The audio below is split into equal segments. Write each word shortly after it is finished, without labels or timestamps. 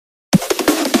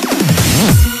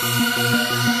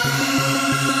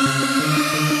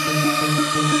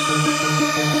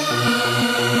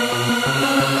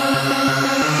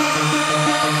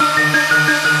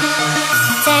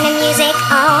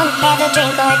have a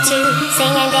drink or two, sing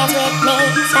and dance with me,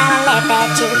 smile and laugh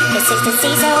at you. This is the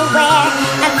season where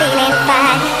I'm feeling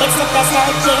fine. It's the best of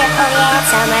the year, oh yeah,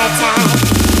 it's summertime.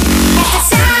 At the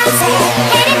sunset,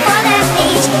 heading for the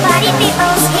beach, party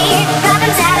people's here,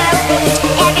 problems out of reach.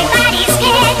 Everybody's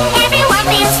scared, everyone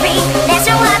feels free. There's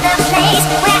no other place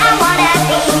where I wanna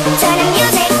be. Turn the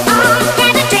music on,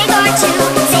 have a drink or two,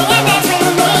 sing and dance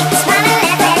with me, smile and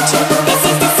laugh at you. This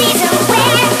is the season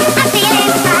where I'm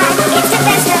feeling fine. It's the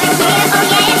best of the year, oh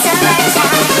yeah, it's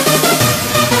summertime.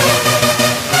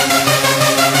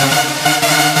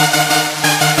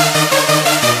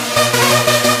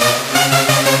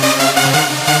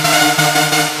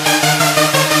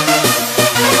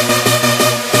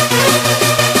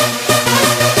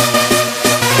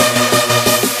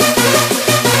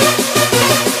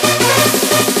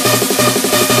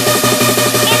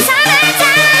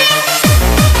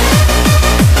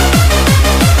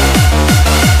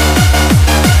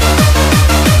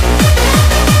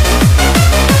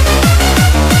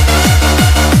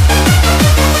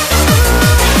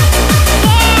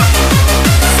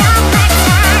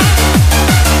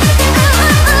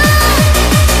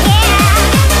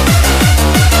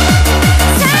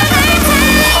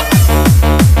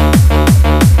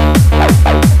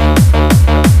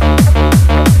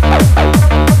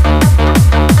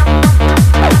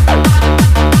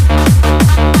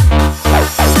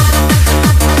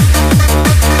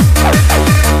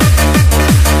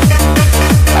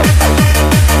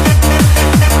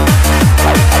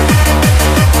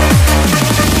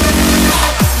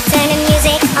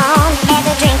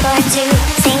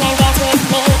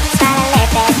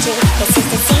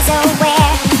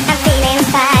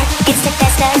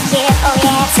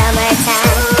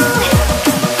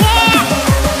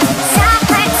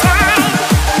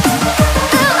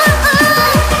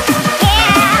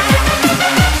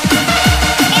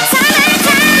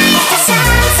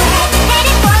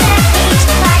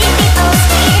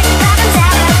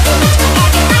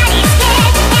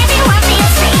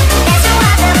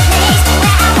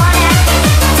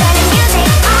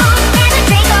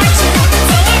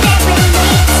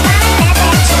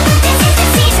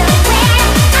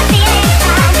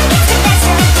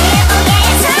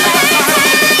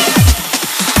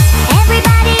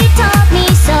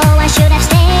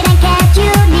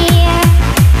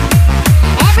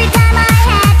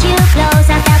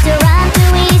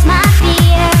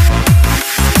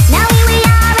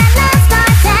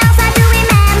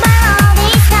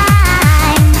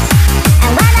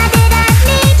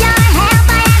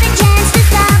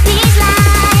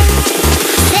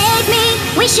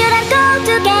 We shouldn't